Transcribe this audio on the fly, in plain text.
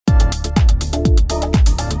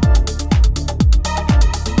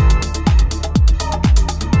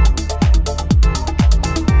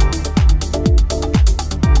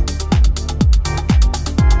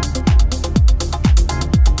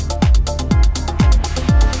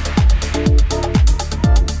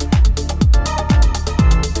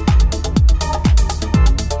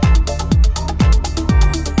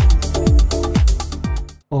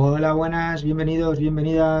Buenas, bienvenidos,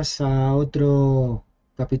 bienvenidas a otro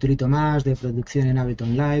capitulito más de producción en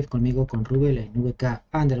Ableton Live, conmigo, con Rubel en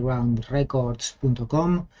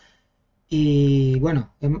vkundergroundrecords.com. Y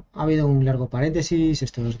bueno, ha habido un largo paréntesis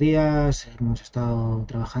estos días, hemos estado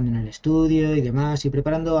trabajando en el estudio y demás, y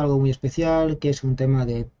preparando algo muy especial, que es un tema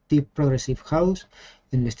de Deep Progressive House,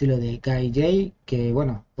 en el estilo de Guy J, que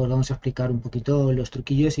bueno, pues vamos a explicar un poquito los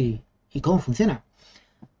truquillos y cómo funciona.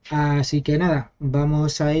 Así que nada,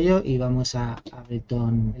 vamos a ello y vamos a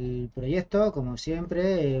Ableton. El proyecto, como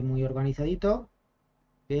siempre, muy organizadito,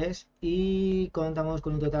 ¿ves? Y contamos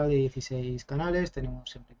con un total de 16 canales. Tenemos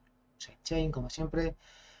siempre sidechain, como siempre,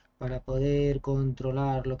 para poder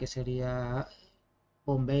controlar lo que sería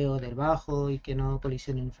bombeo del bajo y que no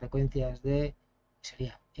colisionen frecuencias de,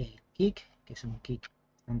 sería el kick, que es un kick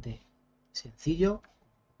bastante sencillo, un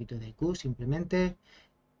poquito de Q simplemente,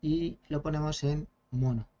 y lo ponemos en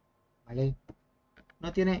mono. ¿Vale?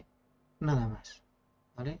 No tiene nada más,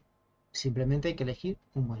 ¿vale? Simplemente hay que elegir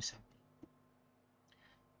un buen sample.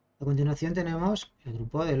 A continuación tenemos el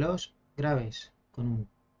grupo de los graves con un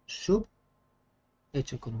sub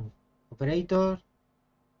hecho con un operator,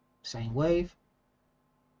 sine wave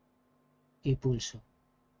y pulso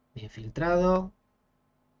bien filtrado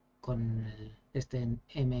con este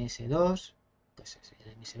MS2, que es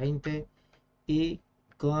el MS20, y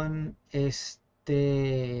con este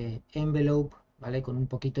envelope, ¿vale? Con un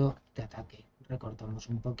poquito de ataque. Recortamos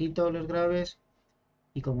un poquito los graves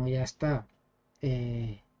y como ya está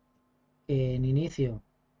en inicio,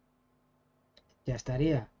 ya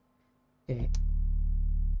estaría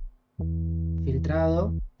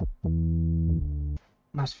filtrado,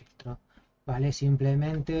 más filtro, ¿vale?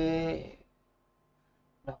 Simplemente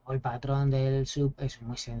el patrón del sub es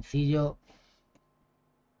muy sencillo,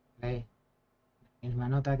 ¿vale? La misma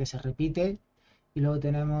nota que se repite. Y luego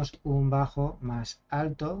tenemos un bajo más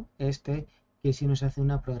alto, este, que si nos hace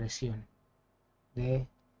una progresión de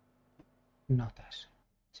notas.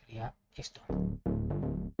 Sería esto.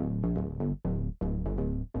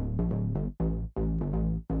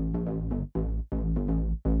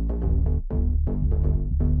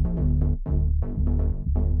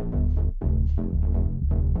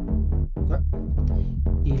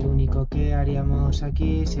 Y lo único que haríamos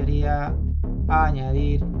aquí sería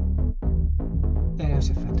añadir en los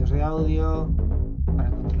efectos de audio,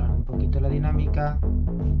 para controlar un poquito la dinámica,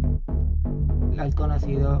 el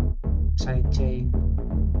conocido sidechain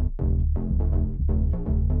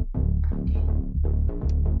aquí.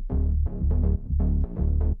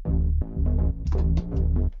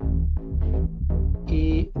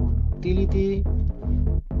 Y un utility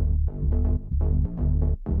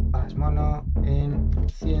pass mono en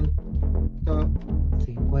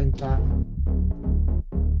 150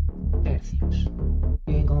 hercios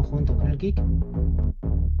y en conjunto con el kick.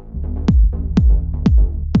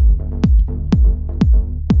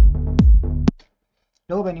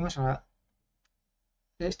 Luego venimos a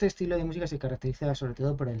este estilo de música. Se caracteriza sobre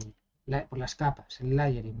todo por las capas, el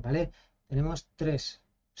layering, ¿vale? Tenemos tres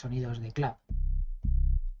sonidos de clap.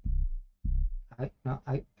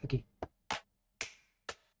 Aquí.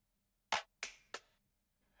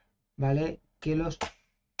 ¿Vale? Que los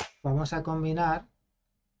vamos a combinar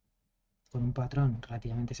con un patrón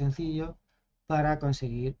relativamente sencillo para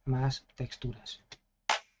conseguir más texturas.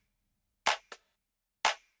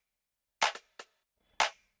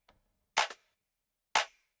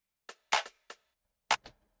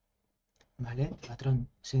 ¿Vale? Patrón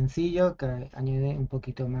sencillo que añade un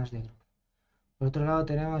poquito más de groove. Por otro lado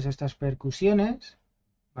tenemos estas percusiones,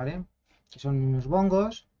 ¿vale? Que son unos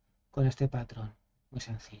bongos con este patrón muy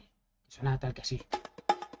sencillo, que suena tal que así.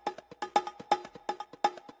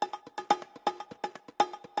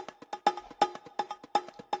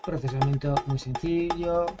 Procesamiento muy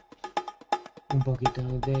sencillo, un poquito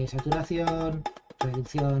de saturación,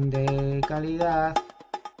 reducción de calidad,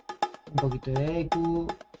 un poquito de EQ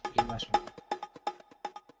y más.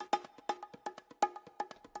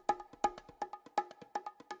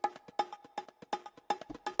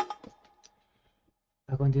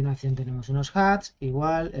 A continuación tenemos unos hats,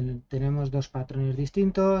 igual tenemos dos patrones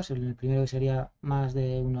distintos. El primero sería más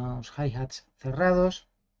de unos hi-hats cerrados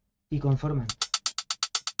y conforman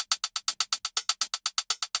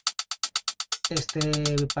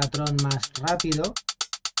este patrón más rápido,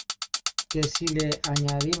 que si le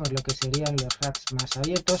añadimos lo que serían los hats más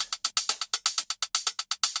abiertos,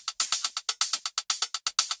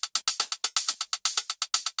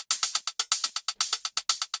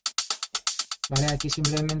 ¿vale? Aquí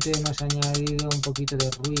simplemente hemos añadido un poquito de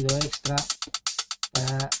ruido extra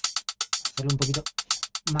para hacerlo un poquito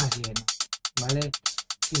más lleno, ¿vale?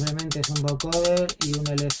 Simplemente es un vocoder y un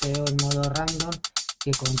LFO en modo random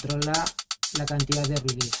que controla la cantidad de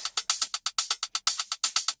release.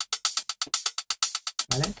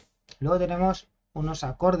 ¿Vale? Luego tenemos unos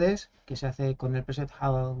acordes que se hace con el preset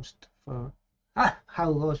How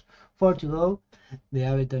Goes for to Go de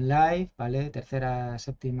Ableton Live, ¿vale? Tercera,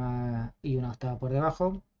 séptima y una octava por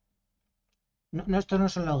debajo. No, estos no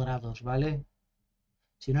son los grados, ¿vale?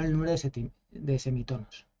 Sino el número de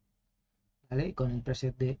semitonos, ¿vale? Y con el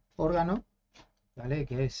preset de órgano, ¿vale?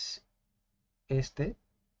 Que es este.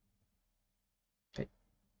 Sí.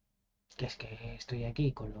 Que es que estoy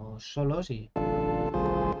aquí con los solos y...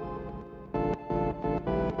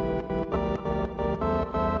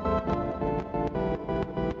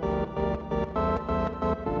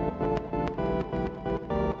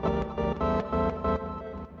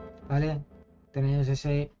 ¿Vale? Tenéis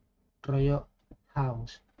ese rollo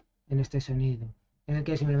house en este sonido, en el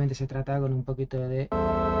que simplemente se trata con un poquito de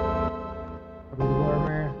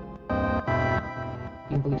warmer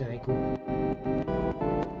y un poquito de EQ.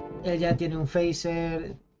 Él ya tiene un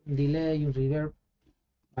phaser, un delay, un reverb,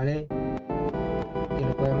 ¿vale? Que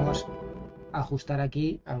lo podemos ajustar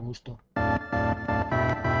aquí al gusto.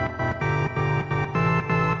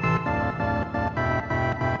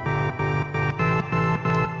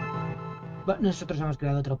 Nosotros hemos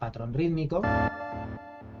creado otro patrón rítmico.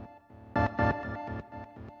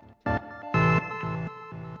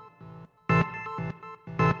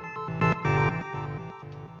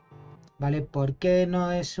 ¿Vale? ¿Por qué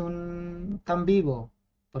no es tan vivo?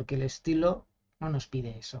 Porque el estilo no nos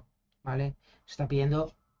pide eso, ¿vale? Está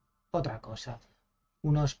pidiendo otra cosa.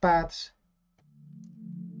 Unos pads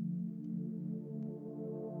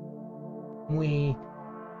muy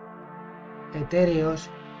etéreos.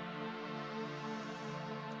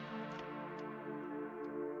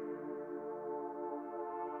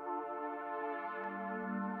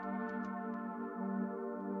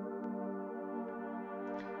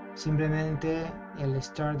 Simplemente el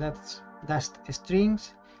Stardust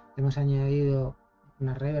Strings, hemos añadido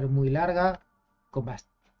una reverb muy larga, con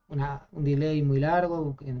un delay muy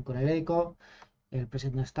largo con el eco, el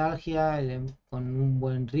preset nostalgia, con un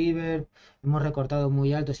buen reverb, hemos recortado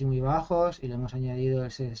muy altos y muy bajos y le hemos añadido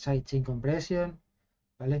ese sidechain compression,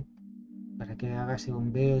 ¿vale? Para que haga ese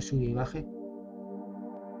bombeo, sube y baje.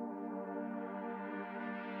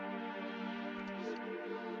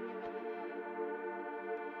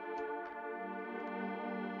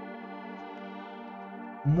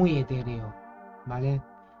 Muy etéreo, ¿vale?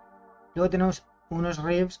 Luego tenemos unos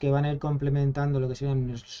riffs que van a ir complementando lo que serían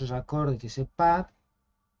nuestros acordes y ese pad,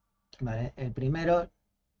 ¿vale? El primero,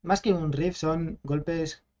 más que un riff, son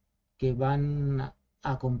golpes que van a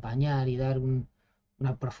acompañar y dar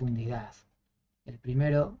una profundidad. El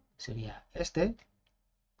primero sería este,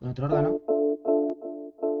 con otro órgano.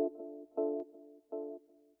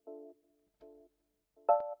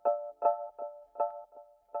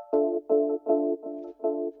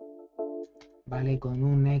 ¿Vale? Con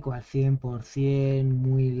un eco al 100%,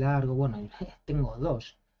 muy largo. Bueno, tengo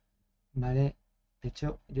dos, ¿vale? De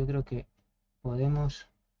hecho, yo creo que podemos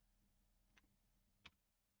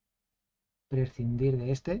prescindir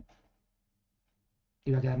de este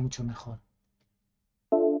y va a quedar mucho mejor.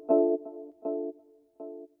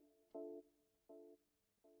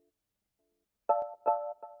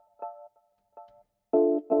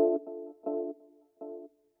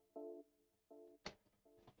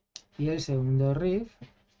 Y el segundo riff,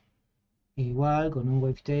 igual con un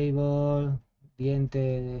wavetable, diente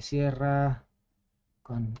de sierra,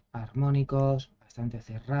 con armónicos, bastante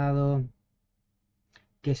cerrado,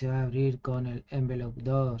 que se va a abrir con el envelope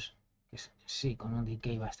 2, que es, sí, con un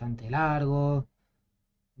decay bastante largo,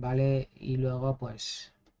 ¿vale? Y luego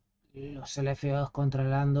pues los LFOs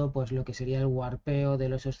controlando pues lo que sería el warpeo de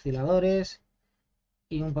los osciladores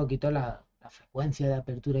y un poquito la frecuencia de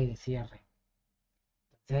apertura y de cierre.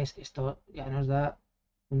 Entonces esto ya nos da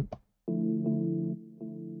una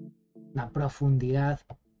profundidad.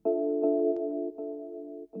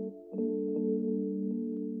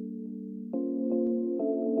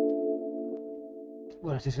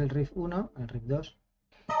 Bueno, este es el riff 1, el riff 2.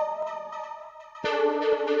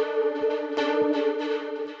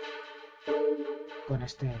 Con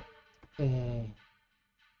este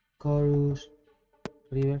chorus,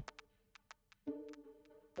 river.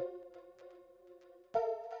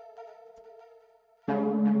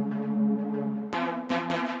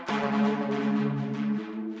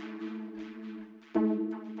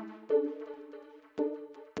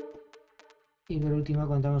 Y por último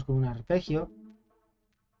contamos con un arpegio.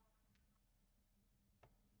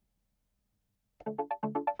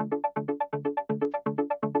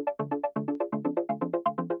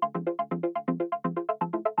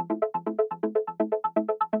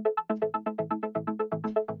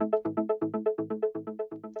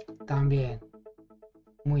 también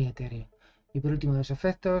muy etéreo. Y por último, dos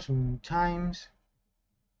efectos, un chimes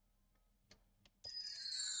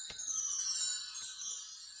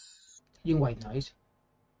y un white noise.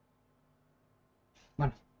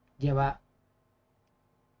 Bueno, lleva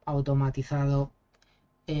automatizado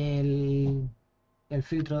el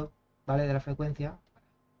filtro, ¿vale? De la frecuencia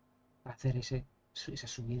para hacer esa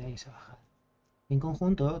subida y esa bajada. En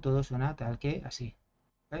conjunto todo suena tal que así,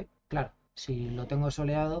 ¿vale? Claro, si lo tengo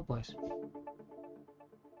soleado, pues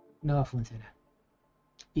no va a funcionar.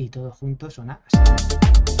 Y todo junto suena así.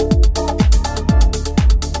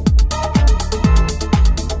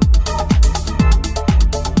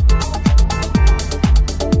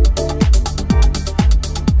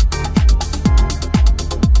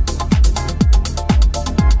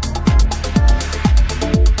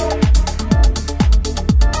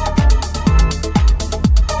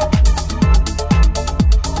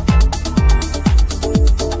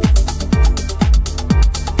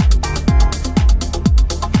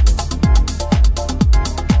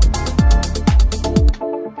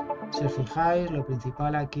 Si os fijáis, lo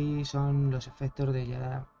principal aquí son los efectos de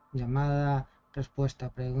llamada, respuesta,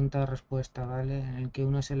 pregunta, respuesta, ¿vale? En el que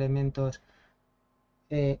unos elementos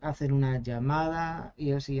hacen una llamada y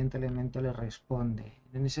el siguiente elemento le responde.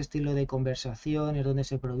 En ese estilo de conversación es donde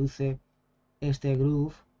se produce este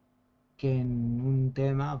groove que en un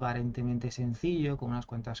tema aparentemente sencillo, con unas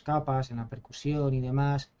cuantas capas en la percusión y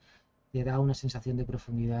demás, le da una sensación de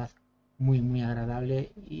profundidad muy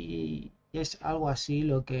agradable, y es algo así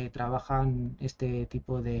lo que trabajan este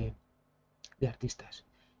tipo de artistas.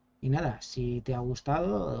 Y nada, si te ha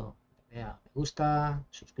gustado, me gusta,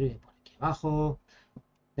 suscríbete por aquí abajo,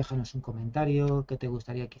 déjanos un comentario qué te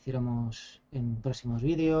gustaría que hiciéramos en próximos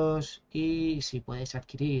vídeos, y si puedes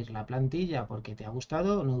adquirir la plantilla porque te ha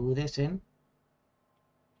gustado, no dudes en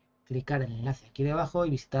clicar en el enlace aquí debajo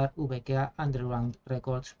y visitar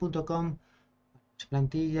vkaundergroundrecords.com.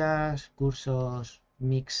 Plantillas, cursos,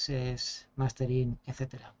 mixes, mastering,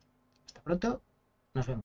 etc. Hasta pronto, nos vemos.